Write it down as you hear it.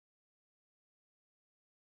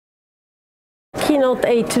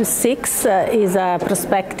KEYNOTE-826 is a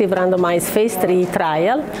prospective randomized phase 3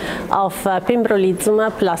 trial of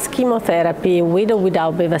Pembrolizumab plus chemotherapy with or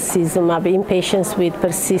without bevacizumab in patients with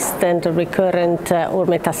persistent, recurrent or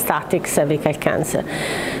metastatic cervical cancer.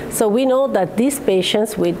 So we know that these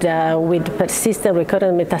patients with persistent,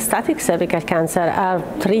 recurrent metastatic cervical cancer are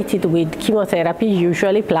treated with chemotherapy,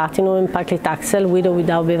 usually platinum and paclitaxel with or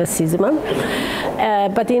without bevacizumab.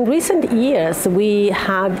 But in recent years, we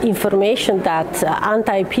had information that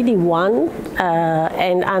anti-PD-1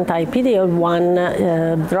 and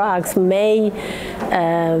anti-PD-L1 drugs may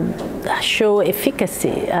show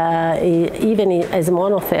efficacy even as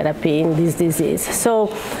monotherapy in this disease. So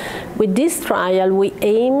with this trial, we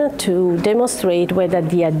aim to demonstrate whether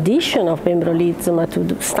the addition of pembrolizumab to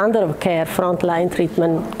the standard of care frontline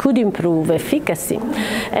treatment could improve efficacy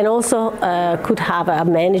and also could have a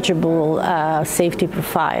manageable safety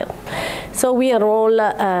profile. So we enroll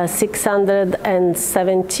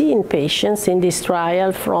 617 patients in this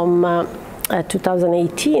trial from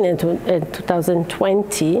 2018 and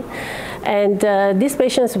 2020. And these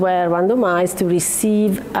patients were randomized to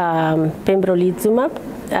receive pembrolizumab,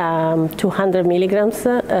 200 milligrams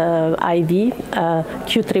IV,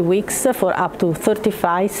 Q3 weeks for up to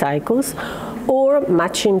 35 cycles, or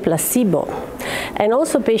matching placebo. And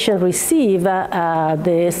also patients receive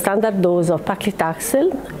the standard dose of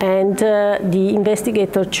paclitaxel and the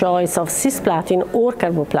investigator choice of cisplatin or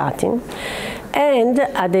carboplatin. And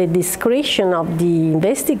at the discretion of the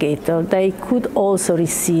investigator, they could also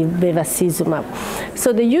receive bevacizumab.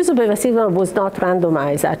 So the use of bevacizumab was not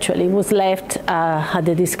randomized, actually. It was left at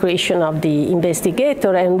the discretion of the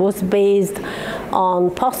investigator and was based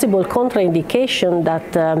on possible contraindication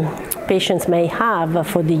that patients may have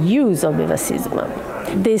for the use of bevacizumab.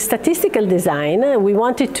 The statistical design, we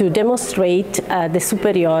wanted to demonstrate the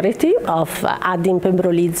superiority of adding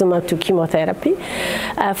pembrolizumab to chemotherapy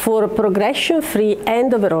for progression-free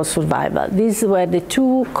and overall survival. These were the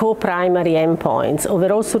two co-primary endpoints,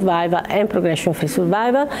 overall survival and progression-free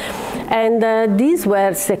survival. And these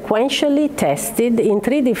were sequentially tested in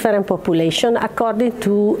 3 different populations according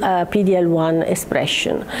to PD-L1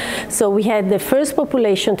 expression. So we had the first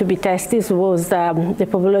population to be tested was the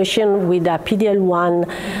population with a PD-L1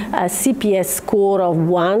 CPS score of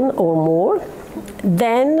 1 or more,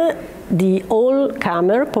 then the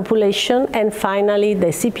all-comer population, and finally the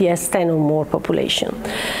CPS 10 or more population.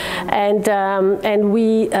 And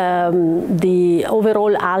the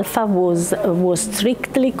overall alpha was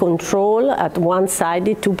strictly controlled at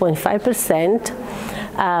one-sided 2.5%.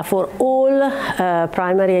 For all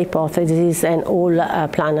primary hypotheses and all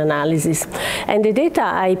plan analysis. And the data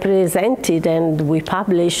I presented and we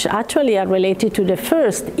published actually are related to the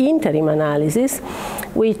first interim analysis,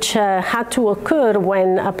 which had to occur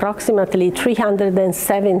when approximately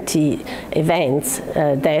 370 events,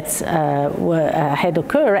 deaths had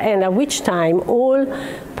occurred, and at which time all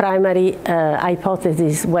primary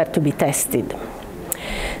hypotheses were to be tested.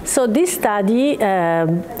 So this study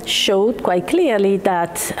showed quite clearly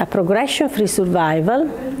that progression-free survival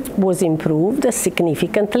was improved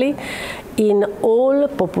significantly in all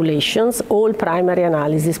populations, all primary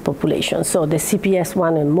analysis populations. So the CPS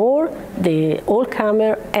 1 and more, the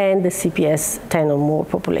all-comer, and the CPS 10 or more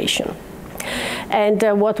population. And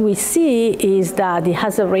what we see is that the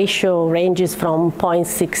hazard ratio ranges from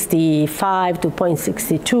 0.65 to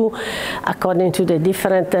 0.62 according to the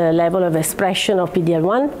different level of expression of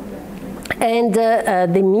PD-L1. And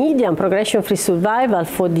the median progression-free survival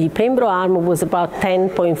for the pembro arm was about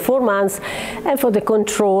 10.4 months, and for the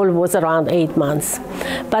control was around 8 months.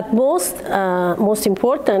 But most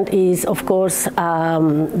important is, of course,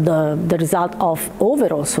 the result of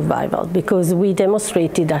overall survival, because we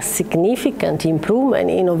demonstrated a significant improvement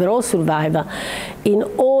in overall survival in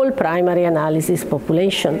all primary analysis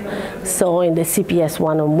population. So in the CPS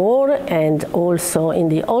 1 or more, and also in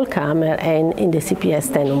the all-comer and in the CPS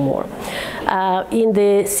 10 or more. In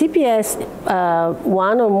the CPS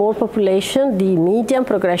 1 or more population, the median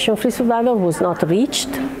progression-free survival was not reached,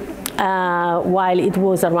 while it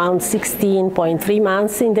was around 16.3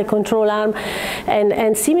 months in the control arm.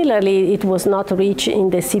 And similarly, it was not reached in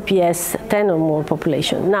the CPS 10 or more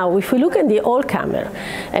population. Now, if we look at the all-comer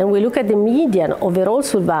and we look at the median overall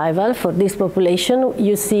survival for this population,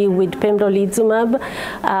 you see with pembrolizumab,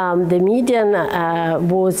 the median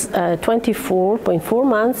was 24.4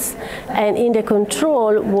 months, and in the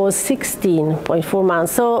control was 16.4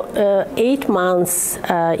 months. So 8 months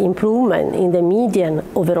improvement in the median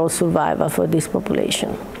overall survival for this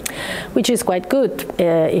population, which is quite good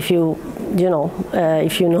if you know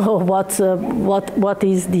what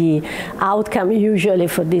is the outcome usually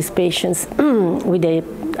for these patients with a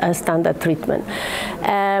standard treatment.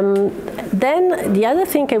 Then the other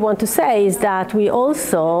thing I want to say is that we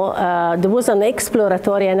also, there was an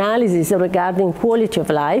exploratory analysis regarding quality of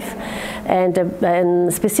life,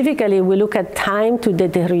 and specifically we look at time to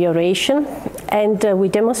deterioration, and we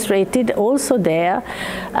demonstrated also there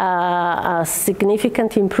a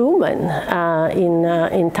significant improvement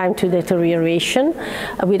in time to deterioration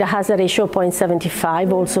with a hazard ratio of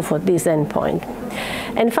 0.75 also for this endpoint.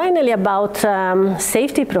 And finally, about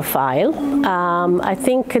safety profile, I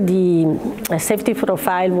think the safety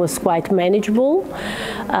profile was quite manageable.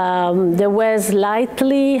 There was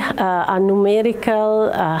slightly a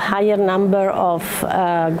numerical higher number of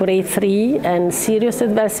grade 3 and serious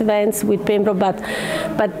adverse events with Pembro,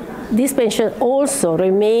 but these patients also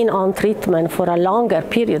remain on treatment for a longer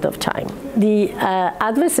period of time. The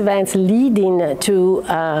adverse events leading to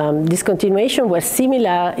discontinuation were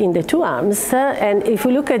similar in the two arms, and if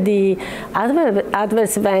we look at the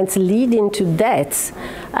adverse events leading to deaths,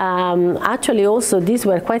 actually also these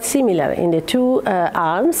were quite similar in the two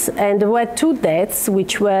arms, and there were 2 deaths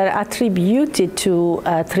which were attributed to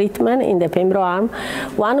treatment in the Pembro arm.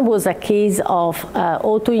 One was a case of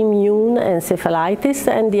autoimmune encephalitis,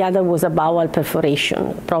 and the other was a bowel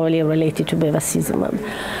perforation, probably related to bevacizumab.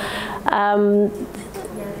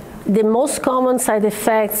 The most common side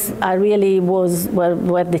effects were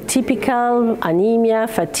the typical anemia,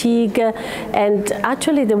 fatigue, and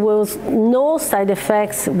actually there was no side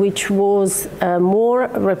effects which was more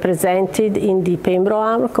represented in the Pembro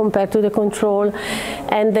arm compared to the control.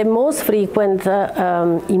 And the most frequent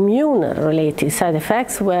immune-related side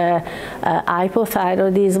effects were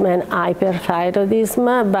hypothyroidism and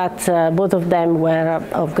hyperthyroidism, but both of them were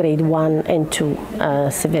of grade 1 and 2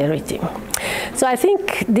 severity. So I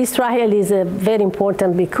think this trial is very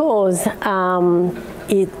important because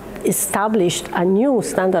it established a new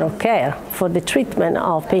standard of care for the treatment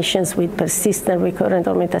of patients with persistent, recurrent,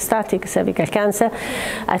 or metastatic cervical cancer.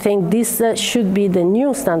 I think this should be the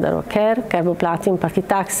new standard of care, carboplatin,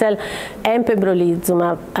 paclitaxel, and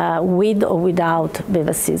pembrolizumab with or without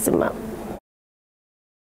bevacizumab.